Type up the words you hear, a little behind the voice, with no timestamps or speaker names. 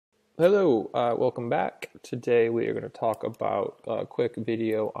Hello, welcome back. Today we are going to talk about a quick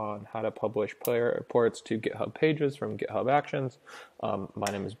video on how to publish Playwright reports to GitHub pages from GitHub Actions.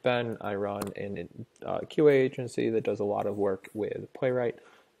 My name is Ben. I run a QA agency that does a lot of work with Playwright,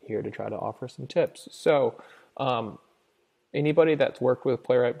 here to try to offer some tips. So anybody that's worked with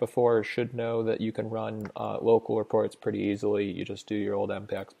Playwright before should know that you can run local reports pretty easily. You just do your old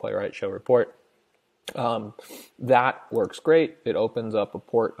npx playwright show report. That works great. It opens up a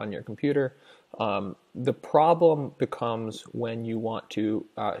port on your computer. The problem becomes when you want to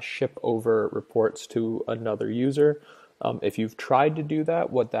ship over reports to another user. If you've tried to do that,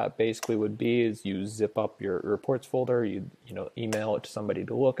 what that basically would be is you zip up your reports folder, you email it to somebody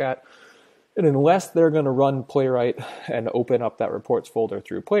to look at, and unless they're going to run Playwright and open up that reports folder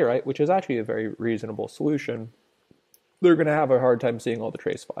through Playwright, which is actually a very reasonable solution, they're going to have a hard time seeing all the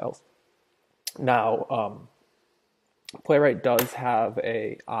trace files. Now, Playwright does have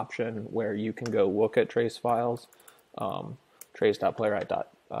a option where you can go look at trace files,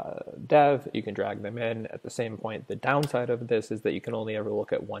 trace.playwright.dev. You can drag them in. At the same point, the downside of this is that you can only ever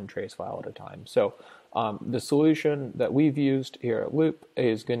look at one trace file at a time. So the solution that we've used here at Loop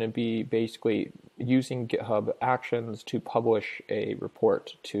is going to be basically using GitHub Actions to publish a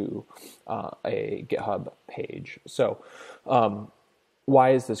report to a GitHub page. So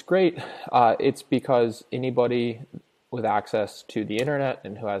why is this great? It's because anybody with access to the internet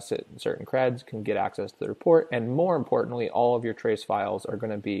and who has certain creds can get access to the report, and more importantly, all of your trace files are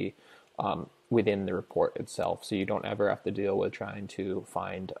going to be within the report itself, so you don't ever have to deal with trying to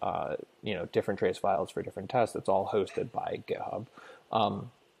find different trace files for different tests. It's all hosted by GitHub.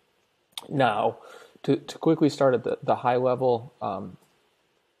 Now, to quickly start at the high level,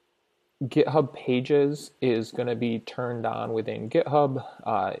 GitHub Pages is going to be turned on within GitHub.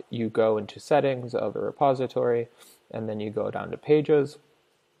 You go into settings of a repository, and then you go down to Pages.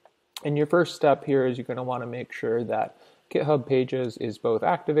 And your first step here is you're going to want to make sure that GitHub Pages is both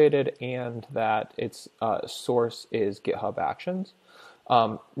activated and that its source is GitHub Actions.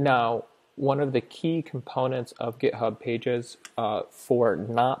 Now, one of the key components of GitHub Pages for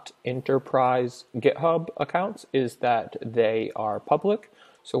not enterprise GitHub accounts is that they are public.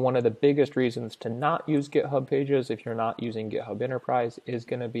 So one of the biggest reasons to not use GitHub Pages if you're not using GitHub Enterprise is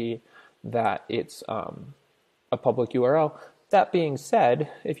going to be that it's a public URL. That being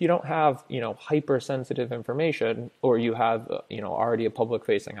said, if you don't have hypersensitive information, or you have already a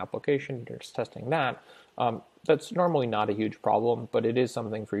public-facing application, you're just testing that, that's normally not a huge problem, but it is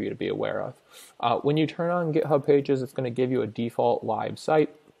something for you to be aware of. When you turn on GitHub Pages, it's going to give you a default live site.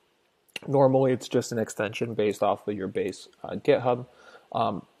 Normally, it's just an extension based off of your base GitHub.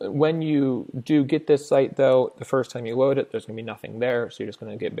 When you do get this site, though, the first time you load it, there's going to be nothing there, so you're just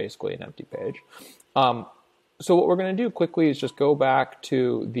going to get basically an empty page. So what we're going to do quickly is just go back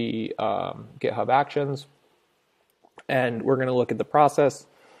to the GitHub Actions, and we're going to look at the process.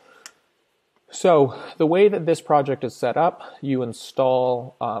 So the way that this project is set up, you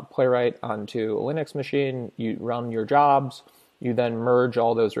install Playwright onto a Linux machine, you run your jobs, you then merge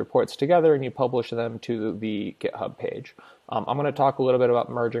all those reports together and you publish them to the GitHub page. I'm going to talk a little bit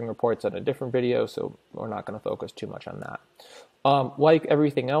about merging reports in a different video, so we're not going to focus too much on that. Like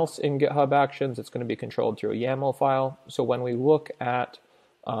everything else in GitHub Actions, it's going to be controlled through a YAML file. So when we look at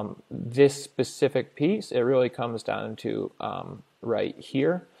this specific piece, it really comes down to right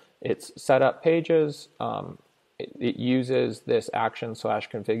here. It's setup pages. It uses this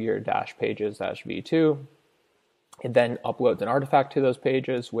action/configure-pages-v2. It then uploads an artifact to those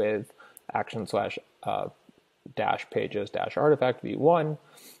pages with action/-pages-artifact v1,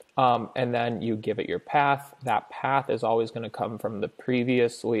 and then you give it your path. That path is always going to come from the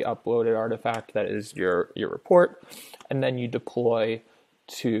previously uploaded artifact that is your report, and then you deploy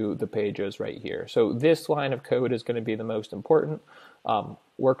to the pages right here. So this line of code is going to be the most important.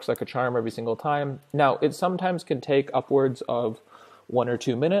 Works like a charm every single time. Now, it sometimes can take upwards of 1 or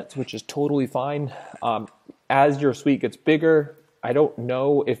 2 minutes, which is totally fine. As your suite gets bigger, I don't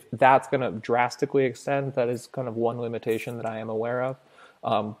know if that's going to drastically extend. That is kind of one limitation that I am aware of.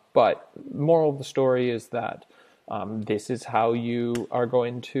 But moral of the story is that this is how you are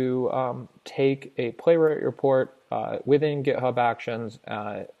going to take a Playwright report within GitHub Actions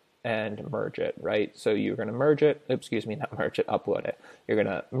and merge it, right? So you're going to merge it, not merge it, upload it. You're going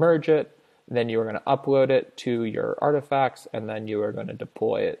to merge it, then you are going to upload it to your artifacts, and then you are going to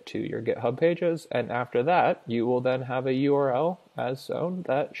deploy it to your GitHub pages. And after that, you will then have a URL as shown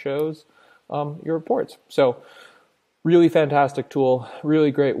that shows your reports. So really fantastic tool,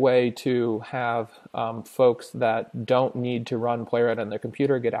 really great way to have folks that don't need to run Playwright on their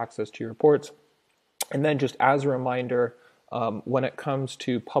computer get access to your reports. And then just as a reminder, When it comes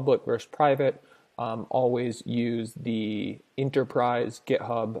to public versus private, always use the enterprise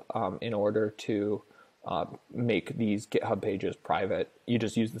GitHub in order to make these GitHub pages private. You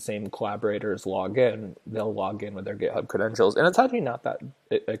just use the same collaborators log in. They'll log in with their GitHub credentials. And it's actually not that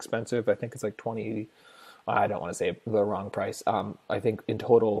expensive. I think it's like 20, I don't want to say the wrong price. I think in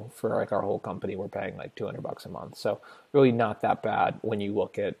total for like our whole company, we're paying like $200 a month. So really not that bad when you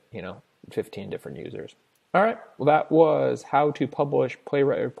look at, 15 different users. All right, well, that was how to publish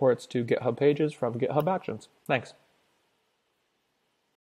Playwright reports to GitHub pages from GitHub Actions. Thanks.